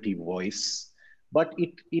non-majority voice, but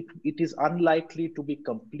it is unlikely to be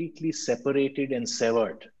completely separated and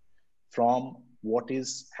severed from what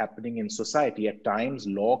is happening in society. At times,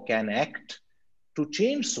 law can act to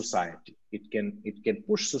change society. It can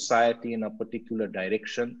push society in a particular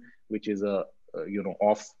direction, which is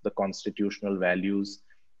of the constitutional values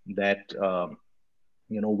that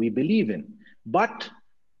we believe in. But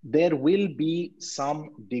there will be some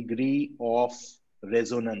degree of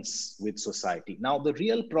resonance with society. Now, the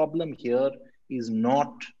real problem here is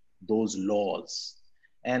not those laws.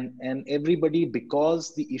 And everybody,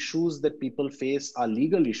 because the issues that people face are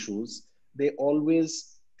legal issues, they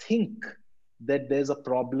always think that there's a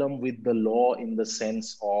problem with the law in the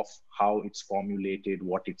sense of how it's formulated,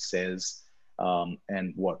 what it says,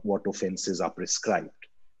 and what offenses are prescribed.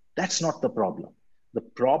 That's not the problem. The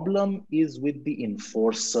problem is with the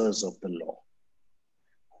enforcers of the law,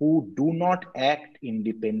 who do not act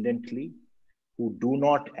independently, who do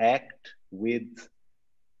not act with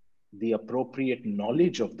the appropriate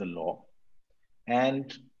knowledge of the law,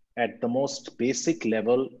 and at the most basic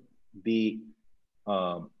level, the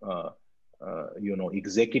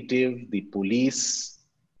executive, the police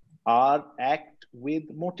act with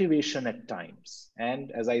motivation at times,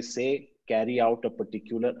 and as I say, carry out a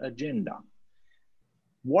particular agenda.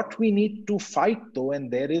 What we need to fight, though,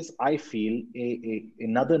 and there is, I feel,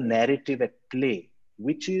 another narrative at play,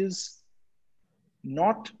 which is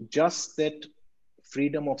not just that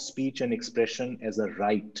freedom of speech and expression as a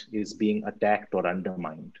right is being attacked or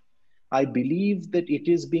undermined. I believe that it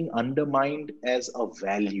is being undermined as a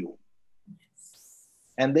value.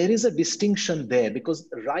 And there is a distinction there, because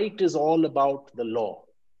right is all about the law,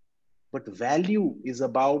 but value is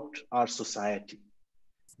about our society.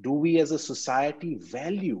 Do we as a society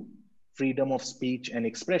value freedom of speech and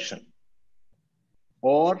expression?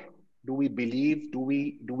 Or do we believe, do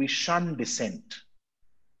we shun dissent?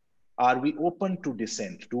 Are we open to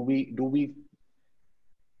dissent? Do we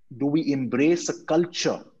embrace a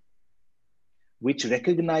culture which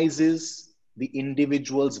recognizes the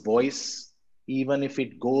individual's voice, even if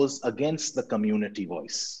it goes against the community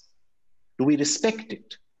voice? Do we respect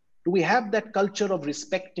it? Do we have that culture of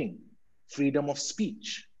respecting freedom of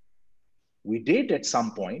speech? We did at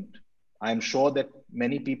some point. I'm sure that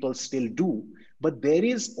many people still do, but there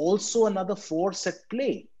is also another force at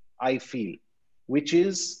play, I feel, which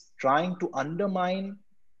is trying to undermine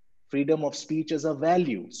freedom of speech as a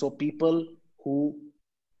value. So people who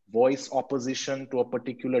voice opposition to a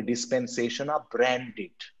particular dispensation are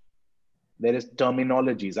branded. There is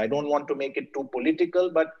terminologies. I don't want to make it too political,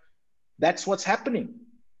 but that's what's happening.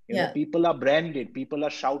 People are branded, people are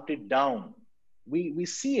shouted down. We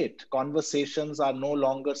see it. Conversations are no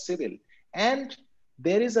longer civil. And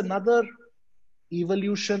there is another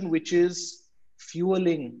evolution which is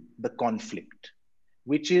fueling the conflict,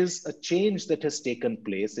 which is a change that has taken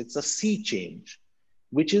place. It's a sea change,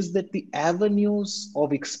 which is that the avenues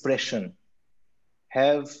of expression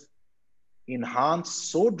have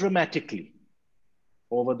enhanced so dramatically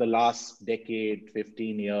over the last decade,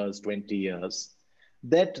 15 years, 20 years,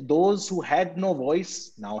 that those who had no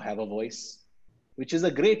voice now have a voice, which is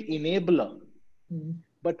a great enabler.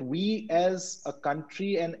 But we as a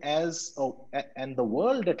country and the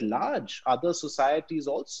world at large, other societies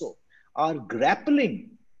also, are grappling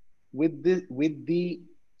with the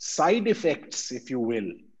side effects, if you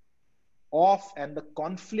will, of and the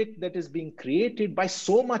conflict that is being created by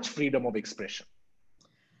so much freedom of expression.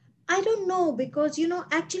 I don't know, because,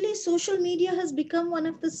 actually social media has become one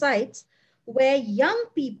of the sites where young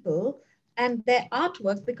people and their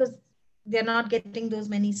artwork, because they're not getting those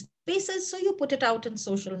many spaces, so you put it out in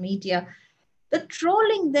social media. The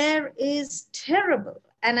trolling there is terrible.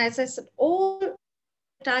 And as I said, all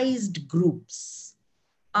prioritized groups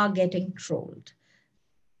are getting trolled.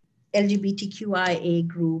 LGBTQIA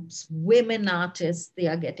groups, women artists, they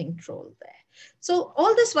are getting trolled there. So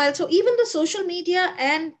all this while, so even the social media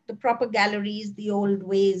and the proper galleries, the old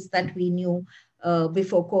ways that we knew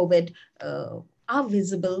before COVID, are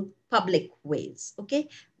visible public ways, okay?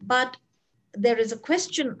 But there is a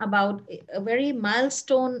question about a very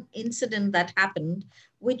milestone incident that happened,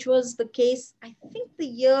 which was the case, I think the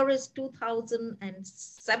year is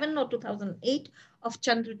 2007 or 2008, of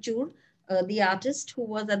Chandrachud, the artist who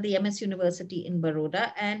was at the MS University in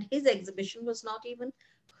Baroda, and his exhibition was not even,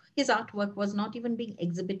 his artwork was not even being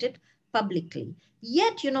exhibited publicly.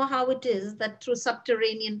 Yet, you know how it is that through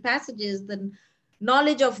subterranean passages, the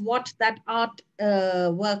knowledge of what that art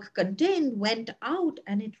work contained went out,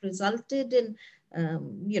 and it resulted in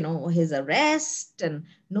his arrest, and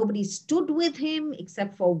nobody stood with him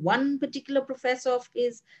except for one particular professor of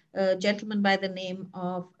his, gentleman by the name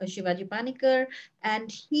of Shivaji Panikar,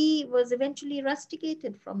 and he was eventually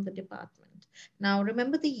rusticated from the department. Now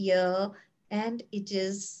remember the year, and it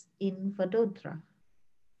is in Vadodara.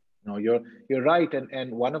 No, you're right,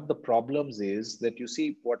 and one of the problems is that, you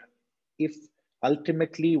see, what if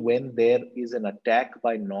ultimately when there is an attack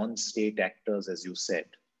by non-state actors, as you said,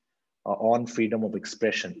 on freedom of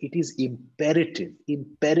expression, it is imperative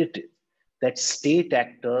that state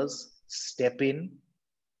actors step in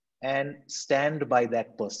and stand by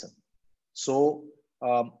that person. So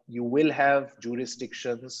you will have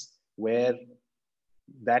jurisdictions where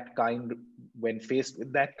when faced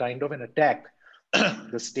with that kind of an attack,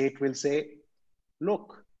 the state will say,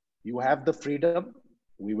 look, you have the freedom,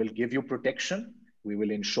 we will give you protection, we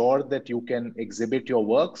will ensure that you can exhibit your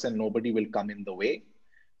works and nobody will come in the way.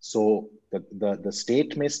 So the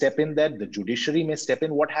state may step in that, the judiciary may step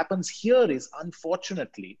in. What happens here is,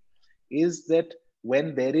 unfortunately, is that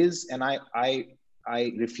when there is, and I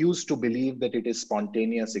refuse to believe that it is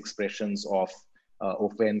spontaneous expressions of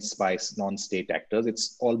offense by non-state actors.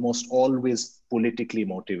 It's almost always politically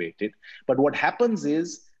motivated. But what happens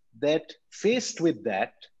is that faced with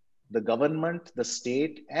that, the government, the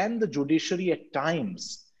state, and the judiciary at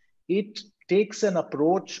times, it takes an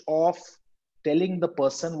approach of telling the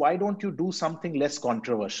person, why don't you do something less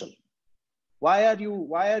controversial? Why are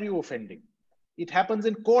you offending? It happens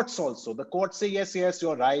in courts also. The courts say, yes,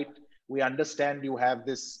 you're right. We understand you have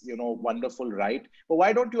this, wonderful right, but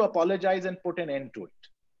why don't you apologize and put an end to it?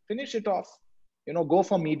 Finish it off, go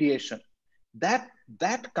for mediation. That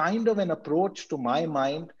kind of an approach, to my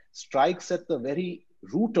mind, strikes at the very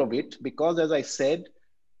root of it, because, as I said,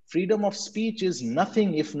 freedom of speech is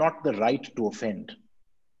nothing if not the right to offend.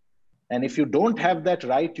 And if you don't have that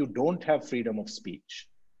right, you don't have freedom of speech.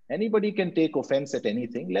 Anybody can take offense at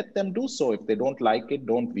anything. Let them do so. If they don't like it,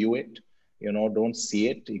 don't view it, don't see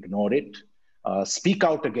it, ignore it, speak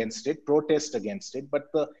out against it, protest against it.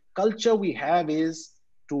 But the culture we have is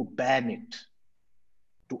to ban it,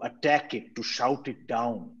 to attack it, to shout it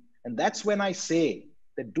down. And that's when I say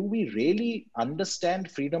that, do we really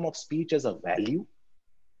understand freedom of speech as a value?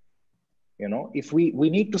 If we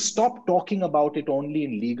need to stop talking about it only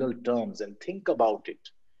in legal terms and think about it,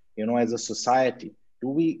 as a society. Do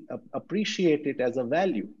we appreciate it as a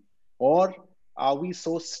value? Or are we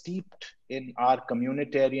so steeped in our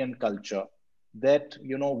communitarian culture that,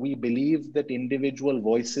 we believe that individual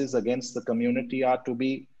voices against the community are to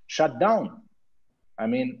be shut down? I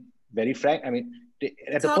mean, very frank,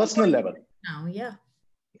 at a personal level. Now, yeah.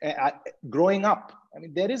 Growing up,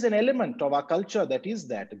 there is an element of our culture that is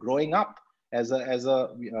that. Growing up as a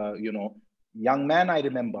young man, I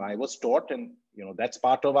remember I was taught, and that's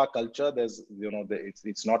part of our culture. There's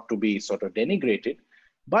it's not to be sort of denigrated,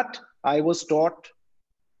 but I was taught,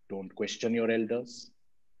 don't question your elders,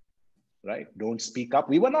 right? Don't speak up.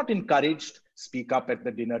 We were not encouraged, speak up at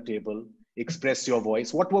the dinner table, express your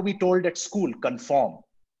voice. What were we told at school? Conform.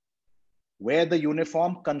 Wear the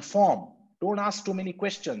uniform, conform. Don't ask too many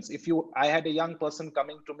questions. I had a young person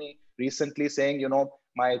coming to me recently saying,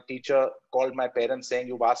 my teacher called my parents saying,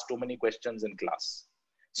 you've asked too many questions in class.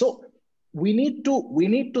 So we need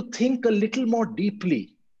to think a little more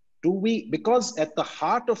deeply. Because at the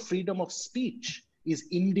heart of freedom of speech is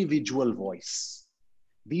individual voice.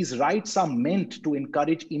 These rights are meant to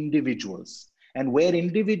encourage individuals. And where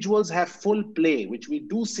individuals have full play, which we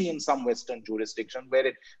do see in some Western jurisdictions,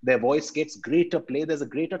 where their voice gets greater play, there's a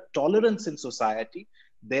greater tolerance in society.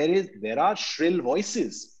 There are shrill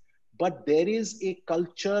voices, but there is a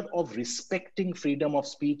culture of respecting freedom of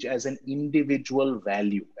speech as an individual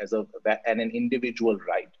value, and an individual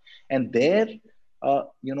right. And there,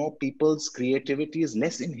 people's creativity is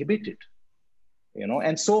less inhibited.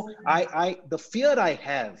 And so the fear I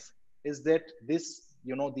have is that this,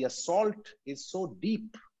 the assault is so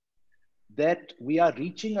deep that we are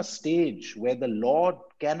reaching a stage where the law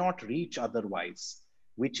cannot reach otherwise,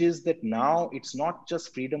 which is that now it's not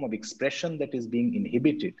just freedom of expression that is being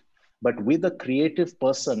inhibited, but with a creative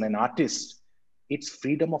person, an artist, it's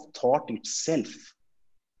freedom of thought itself,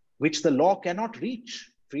 which the law cannot reach.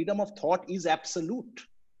 Freedom of thought is absolute,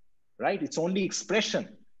 right? It's only expression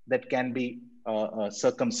that can be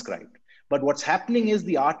circumscribed. But what's happening is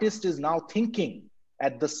the artist is now thinking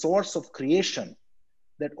at the source of creation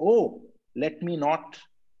that, oh, let me not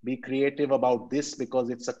be creative about this because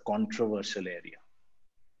it's a controversial area.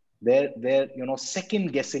 They're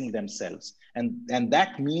second guessing themselves. And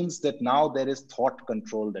that means that now there is thought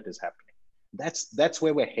control that is happening. That's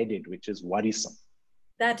where we're headed, which is worrisome.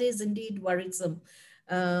 That is indeed worrisome.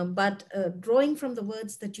 But drawing from the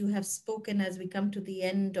words that you have spoken as we come to the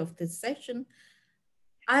end of this session,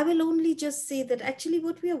 I will only just say that actually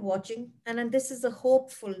what we are watching, and this is a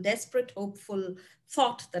hopeful, desperate, hopeful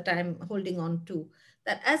thought that I'm holding on to,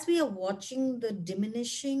 that as we are watching the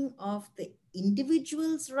diminishing of the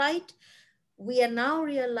individual's right, we are now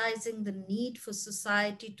realizing the need for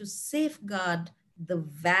society to safeguard the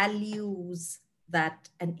values that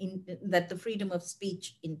that the freedom of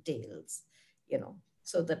speech entails,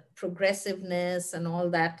 so that progressiveness and all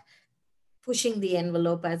that, pushing the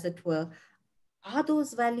envelope, as it were, are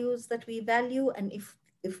those values that we value. And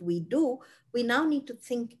if we do, we now need to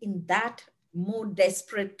think in that more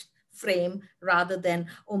desperate frame rather than,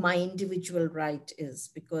 oh, my individual right is,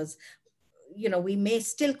 because, you know, we may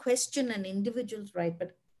still question an individual's right,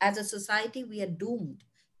 but as a society, we are doomed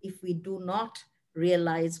if we do not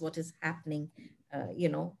realize what is happening, you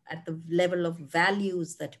know, at the level of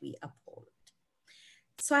values that we uphold.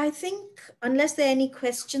 So I think, unless there are any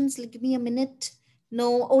questions, give me a minute.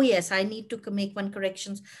 No, oh yes, I need to make one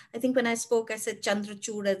correction. I think when I spoke, I said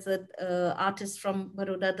Chandrachud as an artist from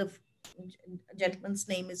Baroda. The gentleman's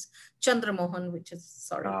name is Chandra Mohan, which is,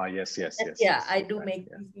 sorry. Ah, yes. Yeah, I do make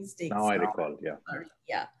these mistakes. Now I recall, yeah. Sorry,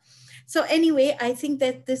 yeah. So anyway, I think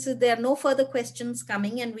that there are no further questions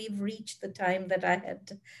coming, and we've reached the time that I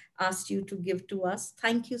had asked you to give to us.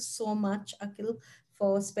 Thank you so much, Akhil,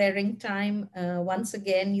 for sparing time. Once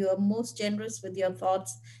again, you are most generous with your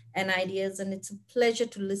thoughts and ideas, and it's a pleasure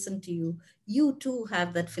to listen to you. You too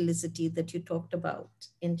have that felicity that you talked about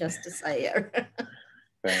in Justice Iyer.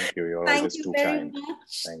 Thank you. You're Thank always you too very kind.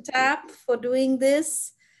 much, Thank TAP, for doing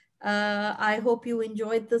this. I hope you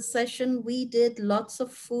enjoyed this session. We did lots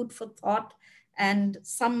of food for thought and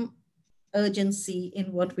some urgency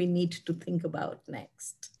in what we need to think about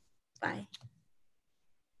next. Bye.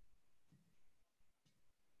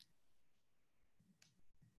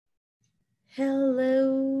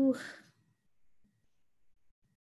 Hello.